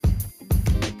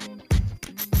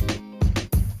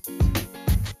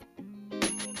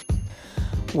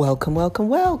Welcome, welcome,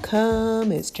 welcome.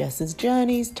 It's Jess's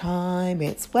Journeys time.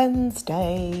 It's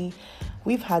Wednesday.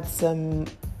 We've had some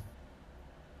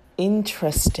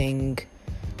interesting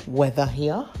weather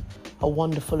here. A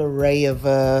wonderful array of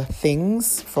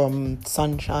things from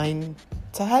sunshine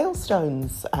to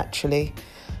hailstones, actually.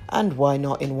 And why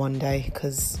not in one day?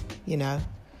 Because,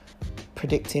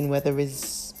 predicting weather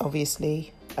is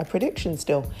obviously a prediction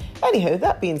still. Anywho,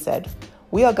 that being said,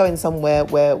 we are going somewhere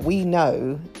where we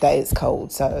know that it's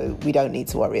cold, so we don't need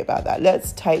to worry about that.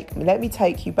 Let me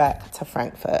take you back to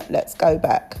Frankfurt. Let's go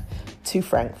back to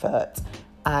Frankfurt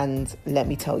and let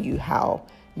me tell you how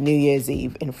New Year's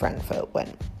Eve in Frankfurt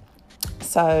went.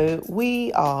 So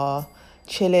we are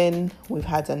chilling. We've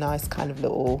had a nice kind of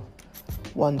little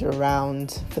wander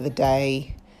around for the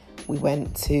day. We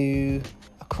went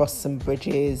across some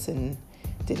bridges and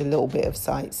did a little bit of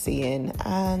sightseeing,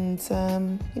 and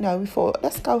we thought,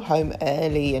 let's go home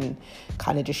early and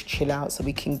kind of just chill out so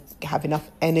we can have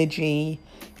enough energy.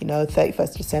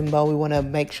 31st December, we want to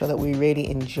make sure that we really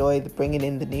enjoy bringing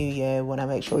in the new year. We want to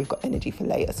make sure we've got energy for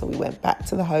later. So we went back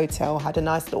to the hotel, had a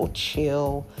nice little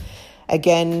chill.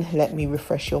 Again, let me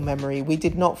refresh your memory. We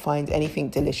did not find anything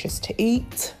delicious to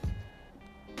eat.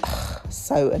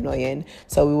 So annoying.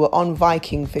 So we were on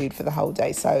Viking food for the whole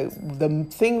day. So the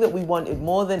thing that we wanted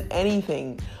more than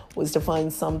anything was to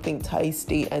find something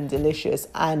tasty and delicious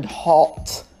and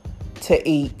hot to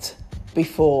eat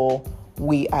before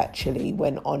we actually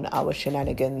went on our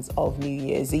shenanigans of New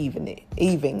Year's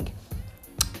evening.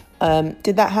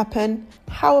 Did that happen?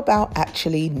 How about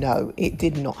actually no, it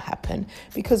did not happen,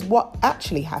 because what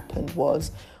actually happened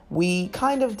was we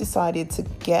kind of decided to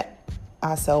get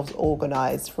ourselves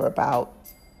organized for about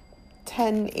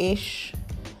 10-ish,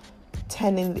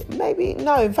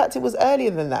 in fact it was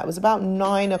earlier than that. It was about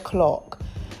 9 o'clock,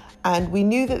 and we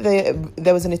knew that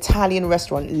there was an Italian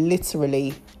restaurant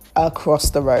literally across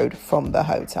the road from the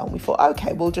hotel, and we thought,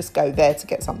 okay, we'll just go there to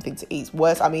get something to eat.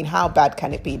 How bad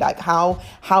can it be? Like how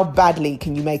badly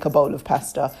can you make a bowl of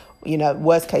pasta?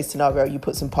 Worst case scenario, you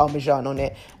put some Parmesan on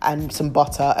it and some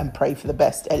butter and pray for the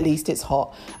best. At least it's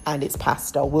hot and it's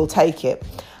pasta. We'll take it.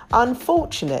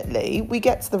 Unfortunately, we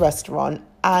get to the restaurant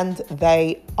and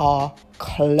they are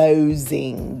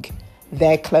closing.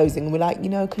 They're closing. We're like,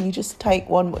 can you just take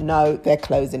one? No, they're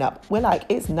closing up. We're like,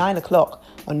 it's 9 o'clock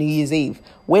on New Year's Eve.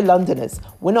 We're Londoners.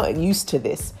 We're not used to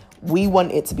this. We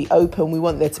want it to be open. We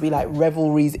want there to be like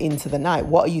revelries into the night.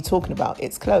 What are you talking about?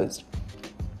 It's closed.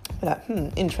 We're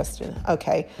like, interesting.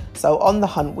 Okay. So on the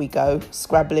hunt we go,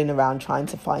 scrabbling around trying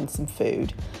to find some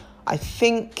food. I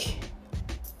think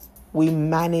we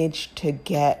managed to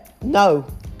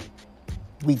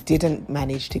we didn't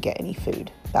manage to get any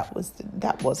food. That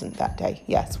wasn't that day.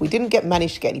 Yes, we didn't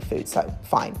manage to get any food, so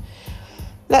fine.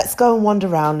 Let's go and wander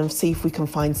around and see if we can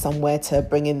find somewhere to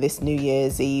bring in this New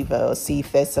Year's Eve, or see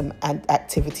if there's some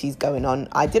activities going on.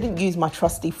 I didn't use my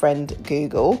trusty friend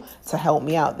Google to help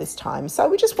me out this time, so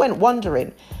we just went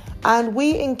wandering, and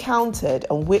we encountered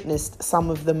and witnessed some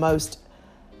of the most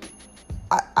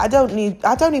I don't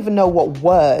even know what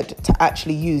word to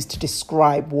actually use to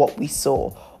describe what we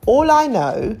saw. All I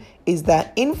know is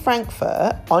that in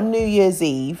Frankfurt on New Year's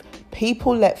Eve,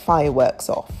 people let fireworks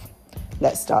off.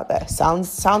 Let's start there.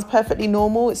 Sounds perfectly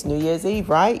normal. It's New Year's Eve,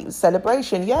 right?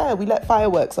 Celebration. Yeah, we let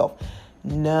fireworks off.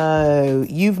 No,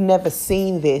 you've never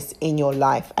seen this in your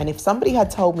life. And if somebody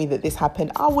had told me that this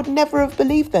happened, I would never have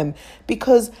believed them,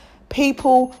 because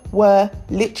people were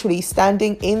literally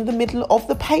standing in the middle of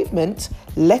the pavement,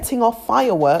 letting off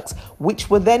fireworks, which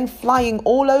were then flying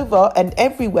all over and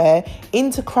everywhere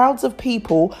into crowds of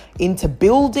people, into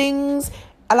buildings.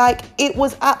 Like, it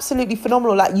was absolutely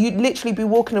phenomenal. Like, you'd literally be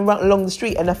walking around along the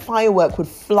street and a firework would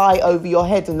fly over your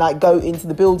head and like go into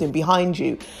the building behind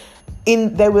you.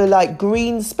 There were like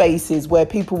green spaces where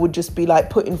people would just be like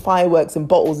putting fireworks in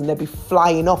bottles and they'd be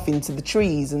flying off into the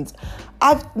trees. And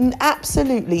I've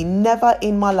absolutely never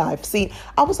in my life seen.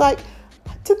 I was like,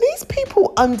 do these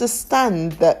people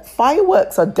understand that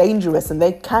fireworks are dangerous and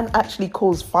they can actually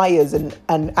cause fires and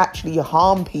actually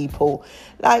harm people?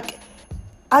 Like,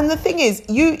 and the thing is,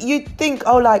 you think,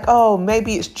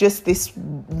 maybe it's just this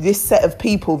set of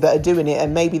people that are doing it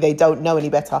and maybe they don't know any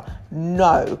better.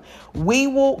 No, we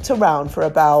walked around for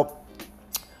about,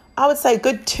 I would say, a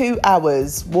good 2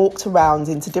 hours, walked around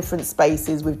into different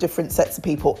spaces with different sets of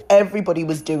people. Everybody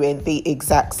was doing the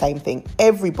exact same thing.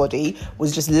 Everybody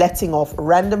was just letting off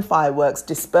random fireworks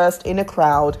dispersed in a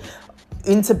crowd,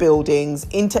 into buildings,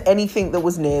 into anything that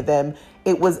was near them.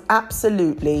 It was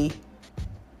absolutely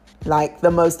like the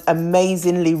most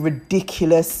amazingly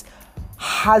ridiculous,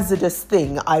 hazardous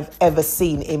thing I've ever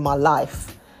seen in my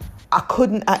life. I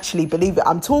couldn't actually believe it.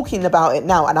 I'm talking about it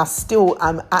now and I still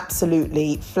am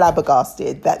absolutely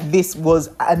flabbergasted that this was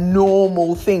a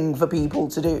normal thing for people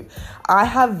to do. I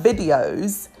have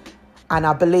videos and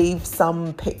I believe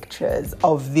some pictures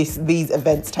of these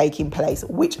events taking place,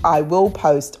 which I will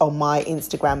post on my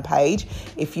Instagram page.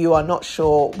 If you are not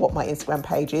sure what my Instagram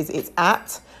page is, it's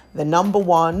at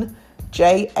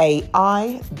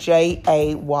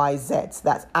 @1JAIJAYZ.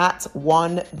 That's at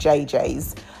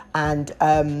 1JJs. And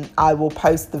I will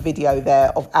post the video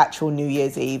there of actual New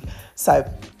Year's Eve. So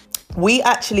we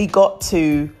actually got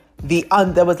to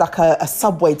there was like a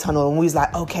subway tunnel, and we was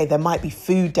like, okay, there might be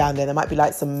food down there. There might be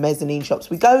like some mezzanine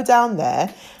shops. We go down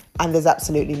there and there's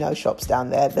absolutely no shops down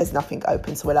there. There's nothing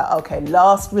open. So we're like, okay,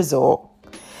 last resort.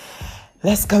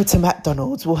 Let's go to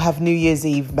McDonald's. We'll have New Year's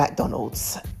Eve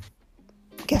McDonald's.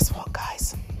 Guess what,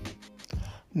 guys?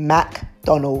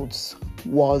 McDonald's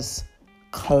was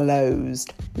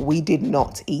closed. We did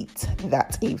not eat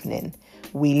that evening.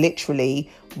 We literally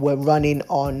were running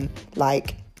on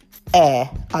like air,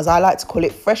 as I like to call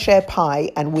it. Fresh air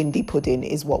pie and windy pudding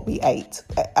is what we ate.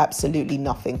 Absolutely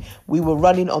nothing. We were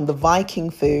running on the Viking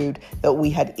food that we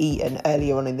had eaten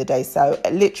earlier on in the day. So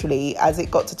literally, as it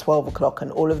got to 12 o'clock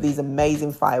and all of these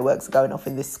amazing fireworks are going off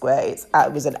in this square,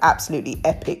 it was an absolutely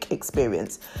epic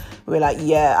experience. We were like,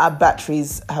 yeah, our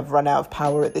batteries have run out of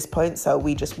power at this point. So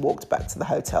we just walked back to the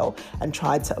hotel and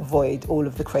tried to avoid all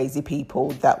of the crazy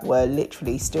people that were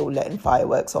literally still letting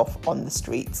fireworks off on the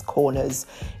streets, corners,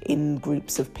 in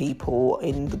groups of people,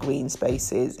 in the green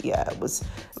spaces. Yeah, it was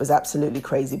absolutely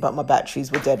crazy, but my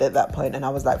batteries were dead at that point, and I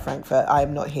was like, Frankfurt, I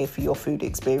am not here for your food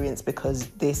experience because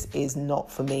this is not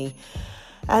for me.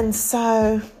 And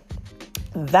so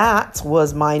that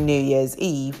was my New Year's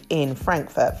Eve in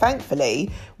Frankfurt.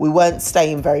 Thankfully, we weren't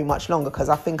staying very much longer because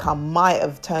I think I might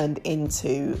have turned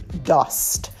into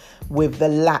dust with the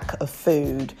lack of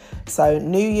food. So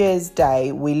New Year's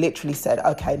Day, we literally said,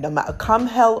 okay, no matter come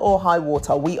hell or high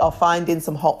water, we are finding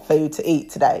some hot food to eat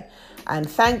today. And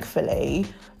thankfully,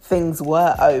 things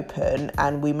were open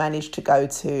and we managed to go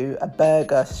to a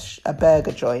burger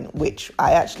joint, which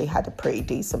I actually had a pretty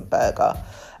decent burger.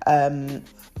 And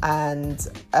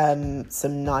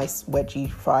some nice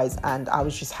veggie fries, and I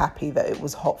was just happy that it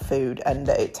was hot food and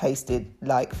that it tasted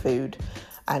like food.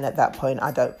 And at that point, I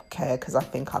don't care because I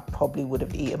think I probably would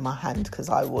have eaten my hand because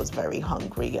I was very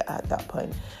hungry at that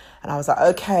point. And I was like,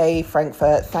 okay,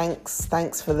 Frankfurt,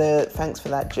 thanks for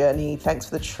that journey, thanks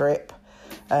for the trip,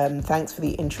 thanks for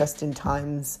the interesting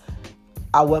times.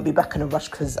 I won't be back in a rush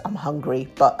because I'm hungry.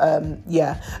 But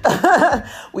yeah,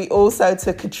 we also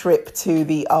took a trip to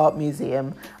the art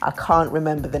museum. I can't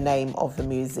remember the name of the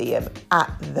museum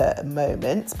at the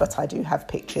moment, but I do have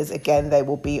pictures. Again, they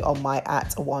will be on my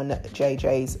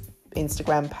 @1JJ's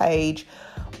Instagram page.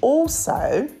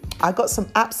 Also, I got some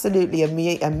absolutely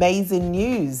amazing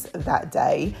news that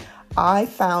day. I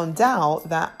found out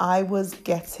that I was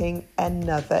getting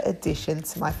another addition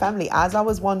to my family. As I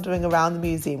was wandering around the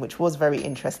museum, which was very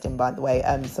interesting, by the way,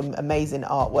 some amazing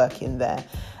artwork in there,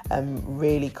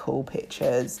 really cool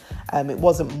pictures. It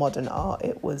wasn't modern art,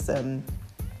 it was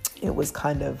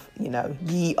kind of,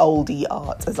 ye oldie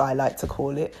art, as I like to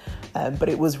call it. But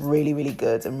it was really, really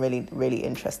good and really, really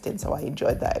interesting. So I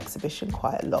enjoyed that exhibition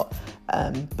quite a lot.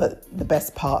 But the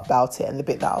best part about it, and the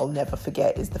bit that I'll never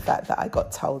forget, is the fact that I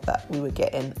got told that we were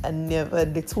getting another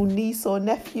little niece or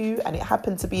nephew, and it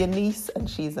happened to be a niece, and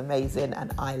she's amazing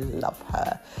and I love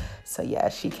her. So yeah,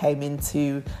 she came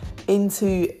into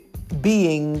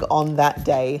being on that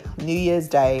day, New Year's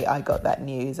Day. I got that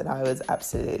news and I was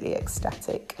absolutely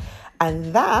ecstatic.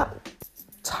 And that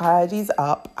tidies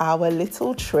up our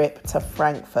little trip to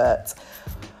Frankfurt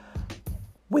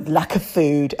with lack of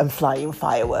food and flying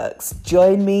fireworks.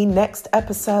 Join me next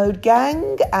episode,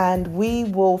 gang, and we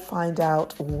will find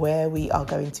out where we are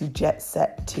going to jet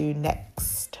set to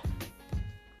next.